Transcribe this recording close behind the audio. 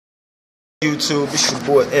YouTube, it's your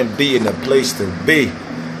boy MB in the place to be.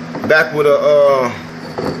 Back with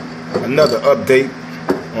another update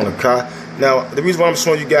on the car. Now, the reason why I'm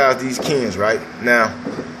showing you guys these cans, right? Now,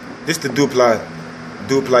 this is the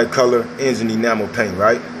duplicate color engine enamel paint,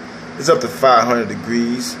 right? It's up to 500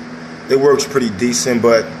 degrees. It works pretty decent,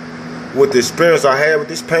 but with the experience I had with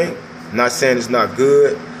this paint, not saying it's not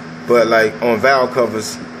good, but like on valve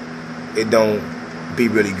covers, it don't be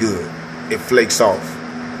really good. It flakes off.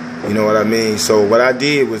 You know what I mean? So what I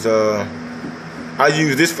did was I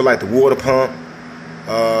use this for like the water pump,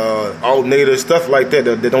 alternator, stuff like that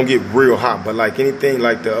that don't get real hot. But like anything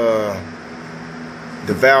like the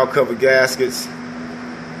valve cover gaskets,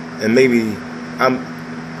 and maybe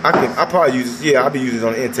I probably use this, yeah, I'll be using it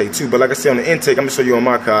on the intake too. But like I said, on the intake, I'm gonna show you on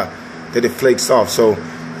my car that it flakes off. So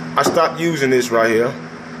I stopped using this right here,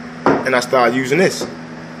 and I started using this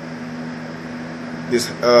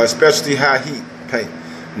specialty high heat paint.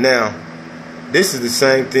 Now, this is the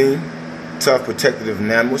same thing, tough protective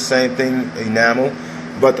enamel, same thing enamel,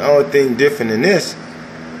 but the only thing different in this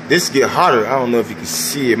get hotter. I don't know if you can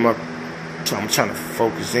see it. I'm trying to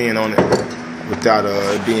focus in on it without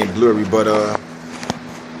it being blurry, but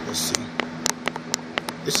let's see.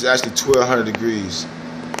 This is actually 1200 degrees.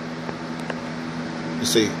 It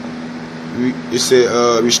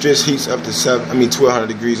said restricts heats up to 1200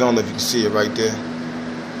 degrees. I don't know if you can see it right there.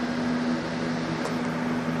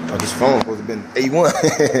 Oh, this phone supposed to have been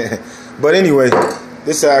A1. But anyway,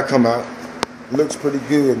 this is how it come out. Looks pretty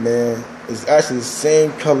good, man. It's actually the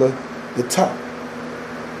same color, the top.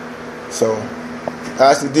 So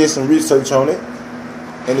I actually did some research on it,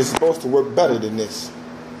 and it's supposed to work better than this.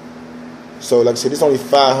 So like I said, it's only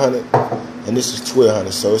 500, and this is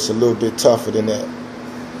 1200, so it's a little bit tougher than that. You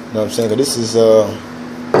know what I'm saying? But this is a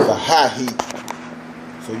high heat,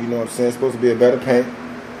 so you know what I'm saying. It's supposed to be a better paint.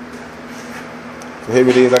 So here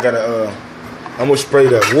it is. I'm gonna spray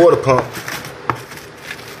the water pump.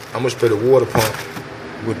 I'm gonna spray the water pump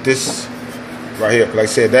with this right here. Like I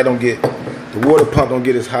said, the water pump don't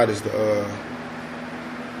get as hot as the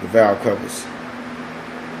valve covers.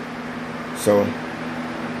 So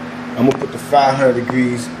I'm gonna put the 500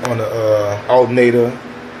 degrees on the alternator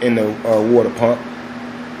in the water pump.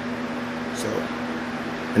 So,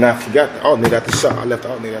 and I forgot the alternator at the shop. I left the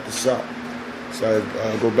alternator at the shop. So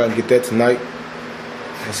I'll go back and get that tonight.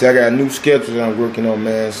 And see, I got a new schedule that I'm working on,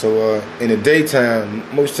 man. So in the daytime,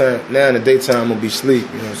 now in the daytime, I'm gonna be asleep.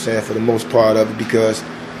 You know what I'm saying, for the most part of it, because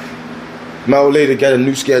my old lady got a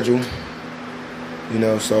new schedule. You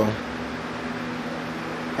know, so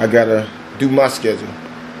I gotta do my schedule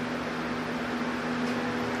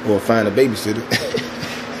or find a babysitter.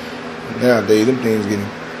 Nowadays, them things getting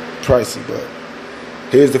pricey. But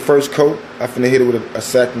here's the first coat. I finna hit it with a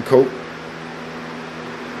second coat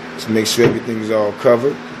to make sure everything's all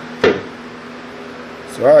covered.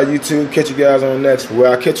 So alright, YouTube, catch you guys on the next one.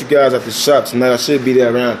 Well, I'll catch you guys at the shop tonight. I should be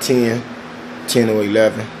there around 10 or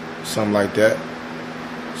 11, something like that.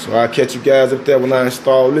 So I'll catch you guys up there when I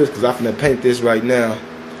install this, because I'm finna paint this right now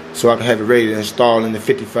so I can have it ready to install in the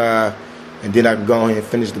 55, and then I can go ahead and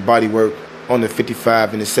finish the body work on the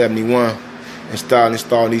 55 and the 71 and start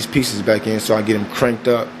installing these pieces back in so I get them cranked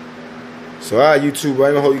up. So alright, YouTube, I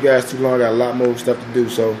ain't gonna hold you guys too long. I got a lot more stuff to do.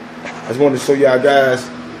 So I just wanted to show y'all guys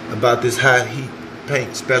about this high heat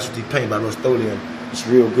paint, specialty paint by Rust-Oleum. It's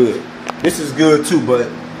real good. This is good too, but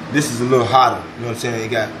this is a little hotter. You know what I'm saying? It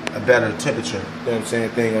got a better temperature. You know what I'm saying?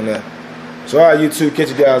 Thing on that. So alright, YouTube, catch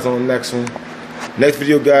you guys on the next one. Next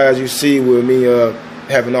video, guys, you see with me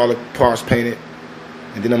having all the parts painted,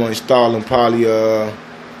 and then I'm gonna install them probably.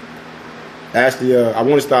 Actually, I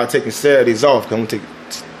want to start taking Saturdays off. Cause I'm gonna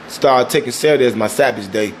start taking Saturday as my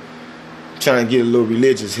Sabbath day. Trying to get a little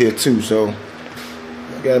religious here too, so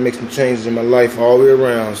I gotta make some changes in my life all the way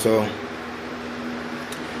around. So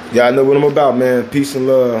y'all know what I'm about, man. Peace and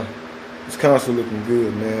love. This console looking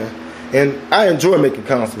good, man. And I enjoy making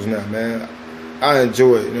consoles now, man. I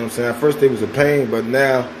enjoy it, you know what I'm saying? At first it was a pain, but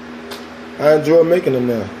now I enjoy making them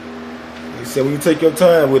now. Like I said, when you take your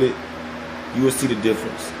time with it, you will see the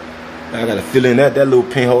difference. I gotta fill in that little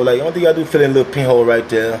pinhole. Like, only thing I do, fill in a little pinhole right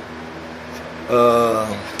there.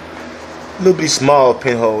 Little bitty small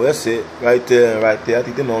pinhole. That's it. Right there and right there. I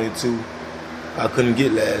think them the only two I couldn't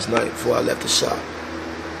get last night before I left the shop.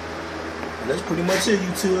 And that's pretty much it,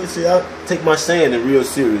 YouTube. See, I take my sanding real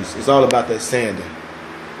serious. It's all about that sanding.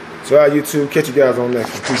 So, alright, YouTube. Catch you guys on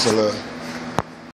next one. Peace and love.